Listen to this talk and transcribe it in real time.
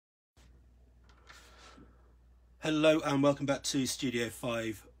Hello and welcome back to Studio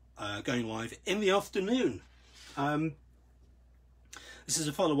 5, going live in the afternoon. This is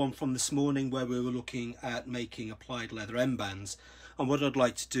a follow-on from this morning where we were looking at making applied leather M-bands, and what I'd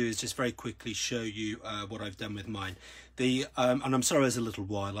like to do is just very quickly show you what I've done with mine. And I'm sorry it was a little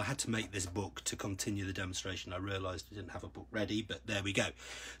while. I had to make this book to continue the demonstration. I realised I didn't have a book ready, but there we go.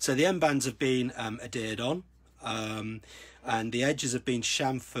 So the M-bands have been adhered on. And the edges have been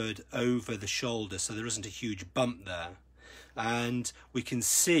chamfered over the shoulder, so there isn't a huge bump there. And we can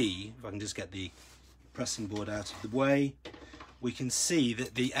see, if I can just get the pressing board out of the way, we can see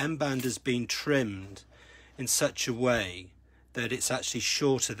that the M-band has been trimmed in such a way that it's actually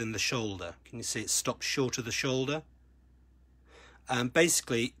shorter than the shoulder. Can you see it stops short of the shoulder? And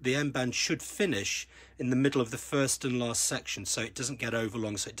basically the M-band should finish in the middle of the first and last section, so it doesn't get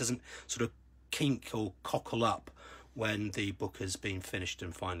overlong, so it doesn't sort of kink or cockle up when the book has been finished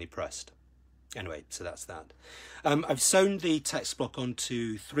and finally pressed. Anyway, so that's that. I've sewn the text block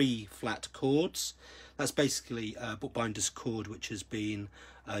onto 3 flat cords. That's basically a bookbinder's cord which has been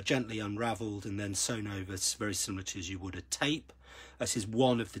gently unravelled and then sewn over, very similar to as you would a tape. This is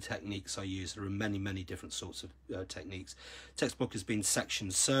one of the techniques I use. There are many different sorts of techniques. Text block has been section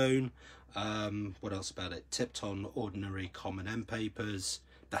sewn. What else about it? Tipped on ordinary common M papers.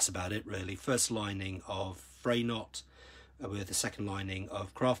 That's about it really. First lining of fray knot with the second lining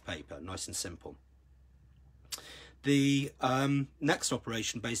of craft paper, nice and simple. The next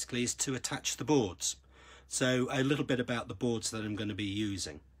operation basically is to attach the boards. So a little bit about the boards that I'm going to be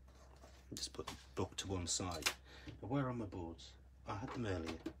using. I'll just put the book to one side. But where are my boards? I had them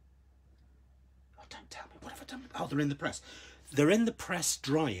earlier. Oh, don't tell me, what have I done? Oh, they're in the press. They're in the press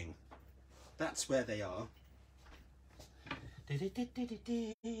drying. That's where they are.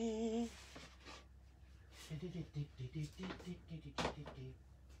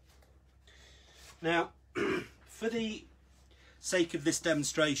 Now, for the sake of this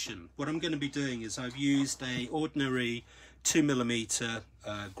demonstration, what I'm going to be doing is I've used a ordinary 2mm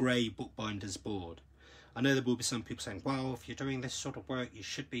grey bookbinder's board. I know there will be some people saying, well, if you're doing this sort of work, you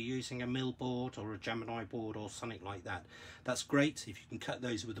should be using a mill board or a Gemini board or something like that. That's great if you can cut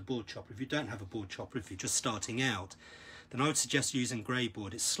those with a board chopper. If you don't have a board chopper, if you're just starting out, then I would suggest using grey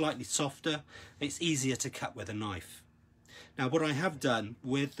board. It's slightly softer, it's easier to cut with a knife. Now what I have done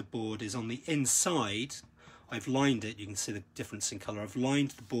with the board is on the inside, I've lined it, you can see the difference in colour, I've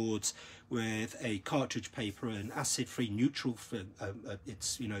lined the boards with a cartridge paper, an acid-free neutral,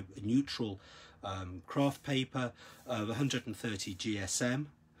 it's, you know, a neutral craft paper of 130 GSM,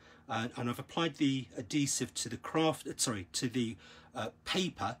 and I've applied the adhesive to the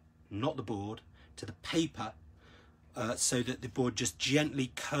paper, not the board, to the paper, so that the board just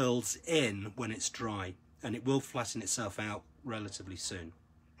gently curls in when it's dry, and it will flatten itself out relatively soon.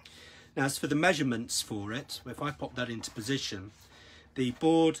 Now as for the measurements for it, if I pop that into position, the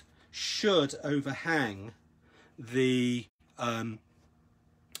board should overhang the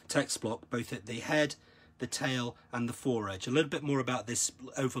text block both at the head, the tail and the foredge. A little bit more about this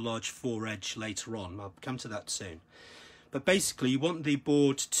overlarge foredge later on, I'll come to that soon. But basically you want the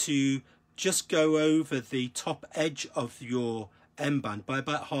board to just go over the top edge of your M-band by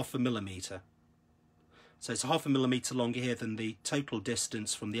about 1/2 millimetre. So it's 1/2 millimetre longer here than the total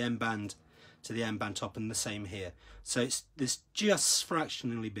distance from the M-band to the M-band top, and the same here. So it's just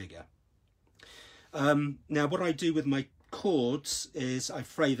fractionally bigger. Now what I do with my cords is I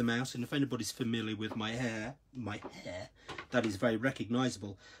fray them out, and if anybody's familiar with my hair, that is very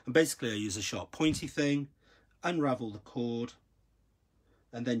recognisable. And basically I use a sharp pointy thing, unravel the cord,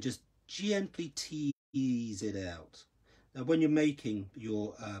 and then just gently tease it out. Now when you're making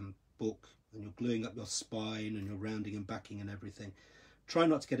your book and you're gluing up your spine and you're rounding and backing and everything, try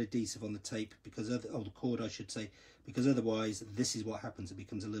not to get adhesive on the tape, because the cord I should say, because otherwise this is what happens, it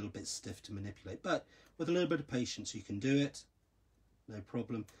becomes a little bit stiff to manipulate. But with a little bit of patience you can do it, no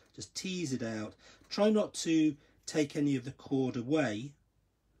problem. Just tease it out. Try not to take any of the cord away,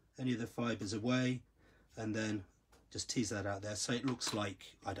 any of the fibres away, and then just tease that out there so it looks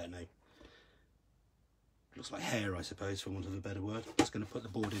like, I don't know, looks like hair, I suppose, for want of a better word. Just going to put the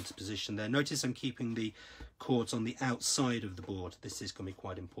board into position there. Notice I'm keeping the cords on the outside of the board. This is going to be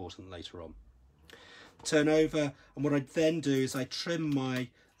quite important later on. Turn over, and what I then do is I trim my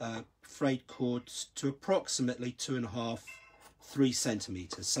frayed cords to approximately 2.5–3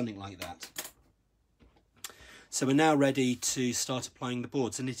 centimetres, something like that. So we're now ready to start applying the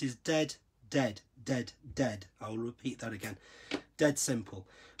boards, and it is dead, I'll repeat that again, dead simple.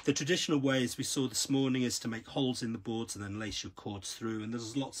 The traditional way, as we saw this morning, is to make holes in the boards and then lace your cords through, and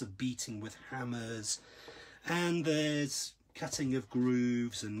there's lots of beating with hammers, and there's cutting of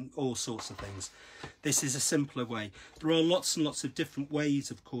grooves and all sorts of things. This is a simpler way. There are lots and lots of different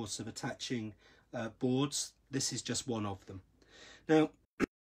ways, of course, of attaching boards. This is just one of them. Now, what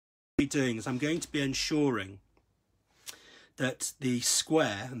I'm doing is I'm going to be ensuring that the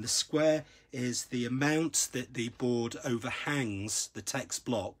square, and the square is the amount that the board overhangs the text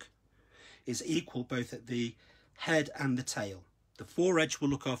block, is equal both at the head and the tail. The foredge will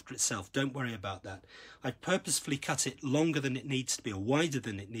look after itself, don't worry about that. I purposefully cut it longer than it needs to be, or wider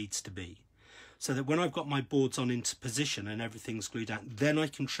than it needs to be, so that when I've got my boards on into position and everything's glued down, then I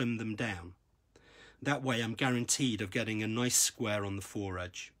can trim them down. That way I'm guaranteed of getting a nice square on the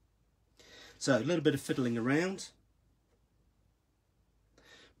foredge. So a little bit of fiddling around.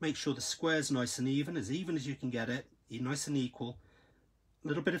 Make sure the square's nice and even as you can get it, nice and equal. A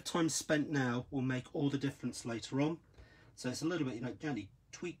little bit of time spent now will make all the difference later on. So it's a little bit, gently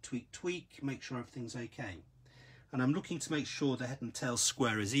tweak, tweak, tweak, make sure everything's okay. And I'm looking to make sure the head and tail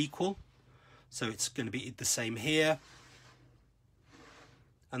square is equal. So it's going to be the same here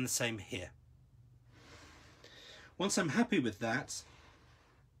and the same here. Once I'm happy with that,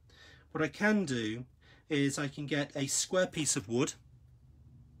 what I can do is I can get a square piece of wood,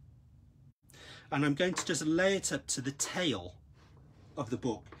 and I'm going to just lay it up to the tail of the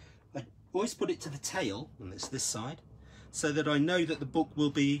book. I always put it to the tail, and it's this side, so that I know that the book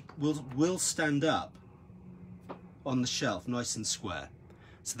will stand up on the shelf nice and square.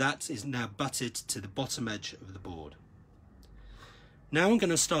 So that is now butted to the bottom edge of the board. Now I'm going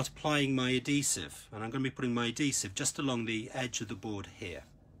to start applying my adhesive, and I'm going to be putting my adhesive just along the edge of the board here.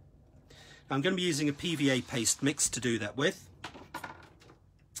 Now I'm going to be using a PVA paste mix to do that with.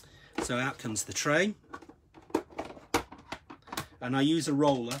 So out comes the tray, and I use a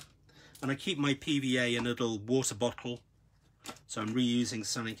roller, and I keep my PVA in a little water bottle, so I'm reusing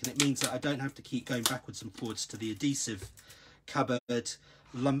something, and it means that I don't have to keep going backwards and forwards to the adhesive cupboard,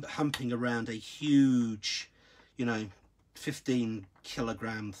 humping around a huge, 15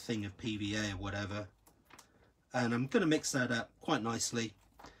 kilogram thing of PVA or whatever. And I'm going to mix that up quite nicely.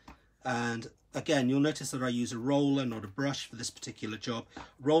 And again, you'll notice that I use a roller, not a brush, for this particular job.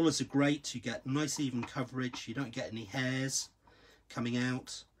 Rollers are great. You get nice even coverage. You don't get any hairs coming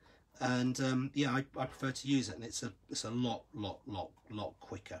out. And yeah, I prefer to use it, and it's a lot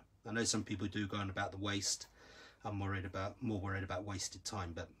quicker. I know some people do go on about the waste. I'm more worried about wasted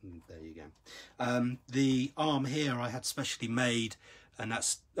time, but there you go. The arm here I had specially made, and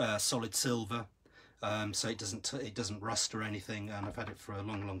that's solid silver. So it doesn't rust or anything, and I've had it for a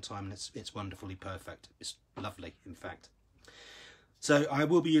long time, and it's wonderfully perfect. It's lovely, in fact. So I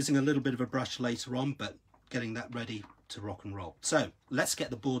will be using a little bit of a brush later on, but getting that ready to rock and roll. So let's get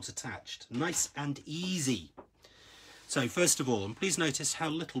the boards attached, nice and easy. So first of all, and please notice how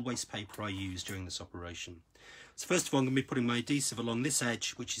little waste paper I use during this operation. So first of all, I'm going to be putting my adhesive along this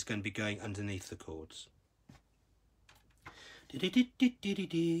edge, which is going to be going underneath the cords.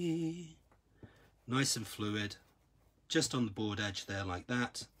 Nice and fluid, just on the board edge there like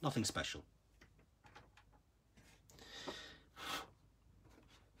that, nothing special.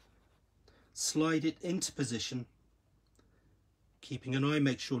 Slide it into position, keeping an eye,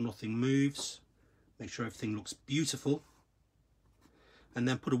 make sure nothing moves, make sure everything looks beautiful, and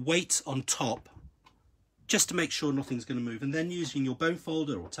then put a weight on top just to make sure nothing's going to move, and then using your bone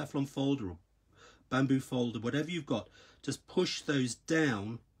folder or Teflon folder or bamboo folder, whatever you've got, just push those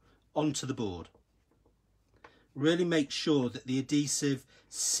down onto the board. Really make sure that the adhesive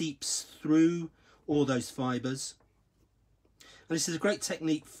seeps through all those fibres. And this is a great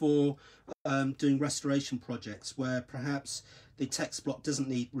technique for doing restoration projects where perhaps the text block doesn't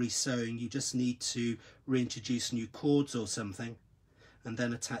need re-sewing, you just need to reintroduce new cords or something and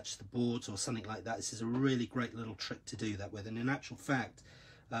then attach the boards or something like that. This is a really great little trick to do that with, and in actual fact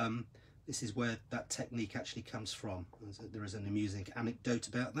this is where that technique actually comes from. There is an amusing anecdote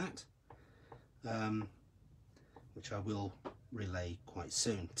about that, which I will relay quite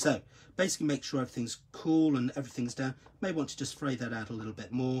soon. So basically make sure everything's cool and everything's down. May want to just fray that out a little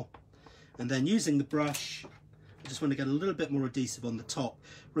bit more, and then using the brush I just want to get a little bit more adhesive on the top.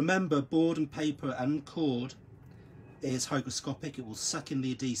 Remember, board and paper and cord is hygroscopic, it will suck in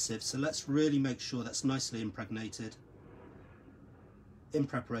the adhesive, so let's really make sure that's nicely impregnated in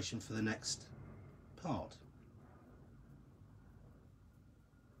preparation for the next part.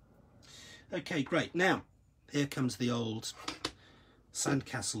 Okay, great. Now here comes the old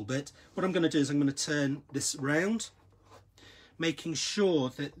sandcastle bit. What I'm going to do is I'm going to turn this round, making sure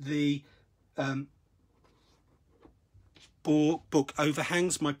that the book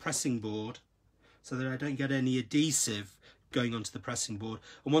overhangs my pressing board so that I don't get any adhesive going onto the pressing board.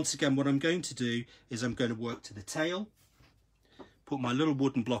 And once again, what I'm going to do is I'm going to work to the tail, put my little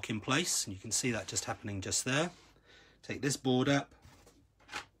wooden block in place, and you can see that just happening just there. Take this board up.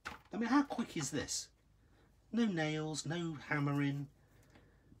 I mean, how quick is this? No nails, no hammering,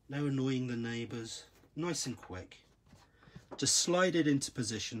 no annoying the neighbours. Nice and quick. Just slide it into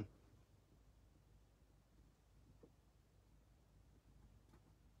position.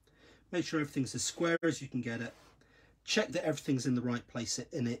 Make sure everything's as square as you can get it. Check that everything's in the right place,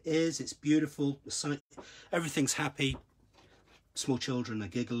 and it is. It's beautiful. Everything's happy. Small children are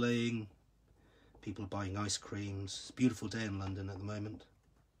giggling. People are buying ice creams. It's a beautiful day in London at the moment.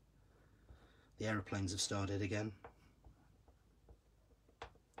 The aeroplanes have started again.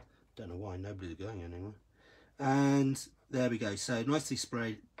 Don't know why, nobody's going anywhere. And there we go. So nicely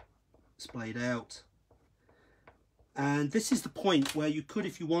splayed out. And this is the point where you could,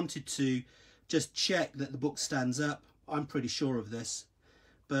 if you wanted to, just check that the book stands up. I'm pretty sure of this.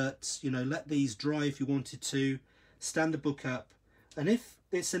 But, you know, let these dry if you wanted to. Stand the book up. And if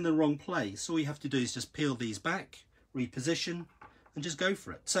it's in the wrong place, all you have to do is just peel these back, reposition, and just go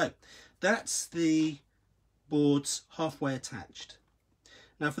for it. So that's the boards halfway attached.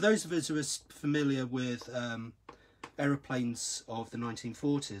 Now, for those of us who are familiar with aeroplanes of the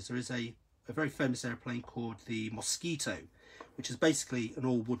 1940s, there is a very famous aeroplane called the Mosquito, which is basically an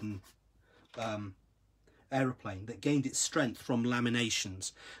all-wooden aeroplane that gained its strength from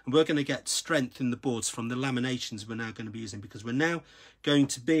laminations. And we're going to get strength in the boards from the laminations we're now going to be using, because we're now going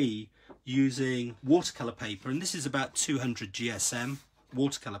to be using watercolour paper, and this is about 200 GSM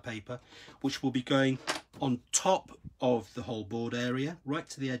watercolour paper, which will be going on top of the whole board area, right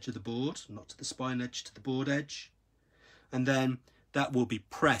to the edge of the board, not to the spine edge, to the board edge. And then that will be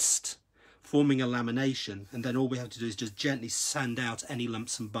pressed, forming a lamination, and then all we have to do is just gently sand out any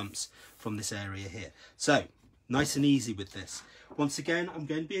lumps and bumps from this area here. So nice and easy with this. Once again, I'm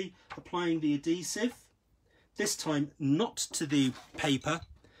going to be applying the adhesive, this time not to the paper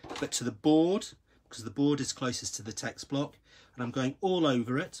but to the board, because the board is closest to the text block, and I'm going all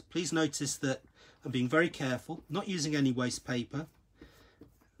over it. Please notice that I'm being very careful, not using any waste paper.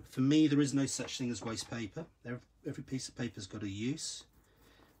 For me, there is no such thing as waste paper. Every piece of paper's got a use.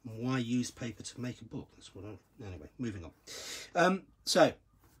 Why use paper to make a book? That's what anyway, moving on. So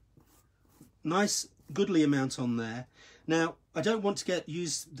nice goodly amount on there. Now I don't want to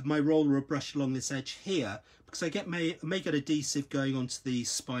use my roller or brush along this edge here, because I may get adhesive going onto the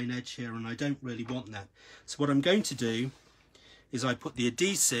spine edge here, and I don't really want that. So what I'm going to do is I put the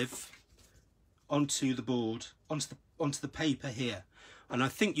adhesive onto the board, onto the paper here. And I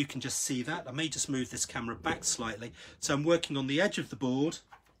think you can just see that. I may just move this camera back slightly. So I'm working on the edge of the board,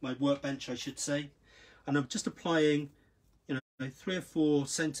 my workbench I should say, and I'm just applying, you know, 3 or 4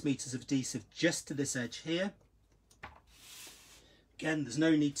 centimeters of adhesive just to this edge here. Again, there's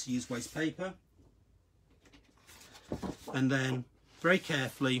no need to use waste paper. And then very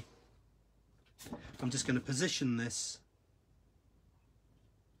carefully I'm just going to position this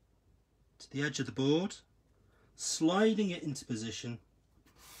to the edge of the board, sliding it into position.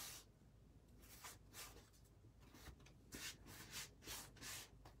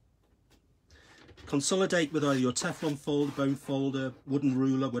 Consolidate with either your Teflon folder, bone folder, wooden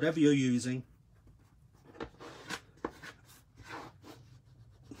ruler, whatever you're using.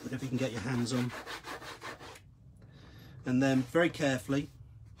 Whatever you can get your hands on. And then very carefully,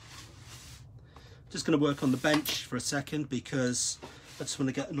 just going to work on the bench for a second, because I just want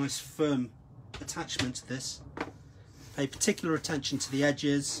to get a nice firm attachment to this. Pay particular attention to the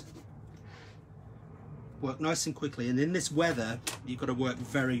edges. Work nice and quickly, and in this weather you've got to work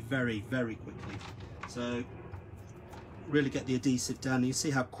very, very, very quickly. So really get the adhesive down. You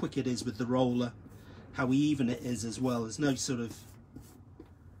see how quick it is with the roller, how even it is as well. There's no sort of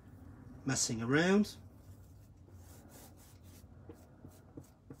messing around.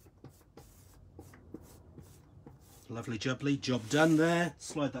 Lovely jubbly, job done there.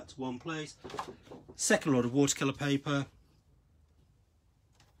 Slide that to one place. Second lot of watercolour paper.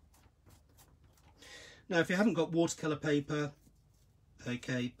 Now if you haven't got watercolour paper,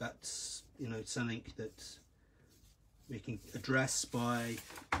 okay, that's, you know, something that we can address by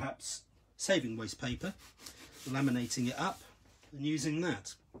perhaps saving waste paper, laminating it up and using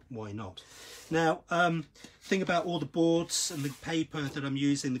that. Why not? Now, thing about all the boards and the paper that I'm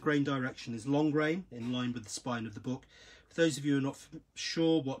using, the grain direction is long grain, in line with the spine of the book. For those of you who are not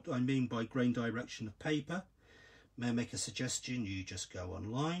sure what I mean by grain direction of paper, may I make a suggestion? You just go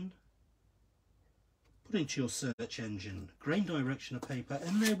online, put into your search engine grain direction of paper,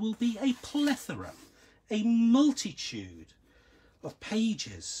 and there will be a plethora, a multitude of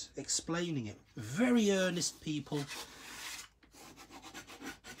pages explaining it. Very earnest people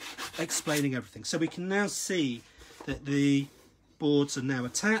explaining everything. So we can now see that the boards are now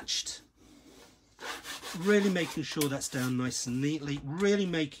attached. Really making sure that's down nice and neatly, really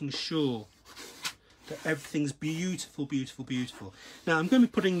making sure that everything's beautiful, beautiful, beautiful. Now I'm going to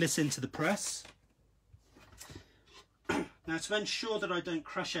be putting this into the press. Now to ensure that I don't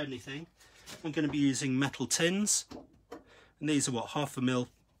crush anything, I'm going to be using metal tins. And these are what, 1/2 mil,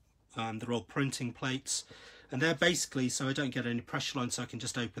 they're all printing plates. And they're basically so I don't get any pressure lines, so I can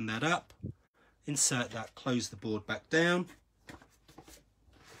just open that up, insert that, close the board back down.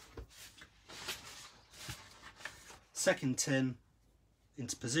 Second tin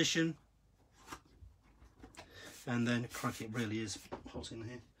into position, and then, crikey, it really is hot in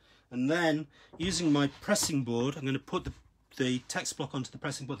here. And then using my pressing board, I'm going to put the text block onto the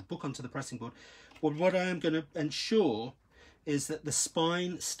pressing board, the book onto the pressing board. Well, what I am going to ensure is that the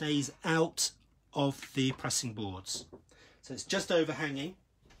spine stays out of the pressing boards. So it's just overhanging,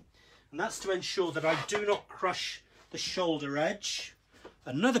 and that's to ensure that I do not crush the shoulder edge.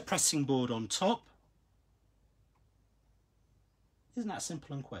 Another pressing board on top. Isn't that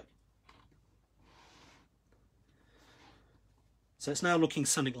simple and quick? So it's now looking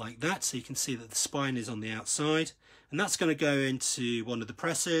something like that, so you can see that the spine is on the outside, and that's going to go into one of the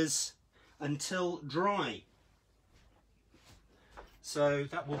presses until dry. So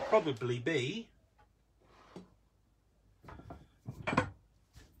that will probably be,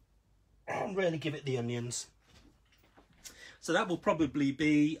 really give it the onions. So that will probably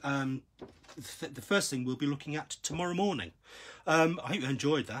be the first thing we'll be looking at tomorrow morning. I hope you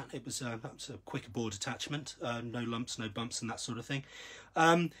enjoyed that. It was that was a quick board attachment, no lumps, no bumps and that sort of thing.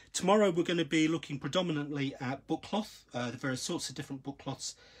 Tomorrow we're going to be looking predominantly at book cloth, the various sorts of different book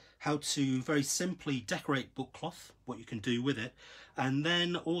cloths, how to very simply decorate book cloth, what you can do with it, and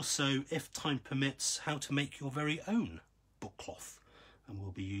then also, if time permits, how to make your very own book cloth. And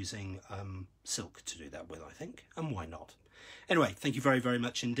we'll be using silk to do that with, I think, and why not? Anyway, thank you very, very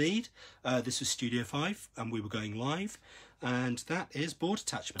much indeed. This was Studio 5, and we were going live, and that is board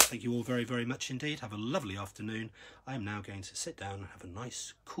attachment. Thank you all very, very much indeed. Have a lovely afternoon. I am now going to sit down and have a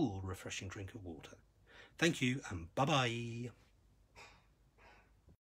nice, cool, refreshing drink of water. Thank you, and bye-bye.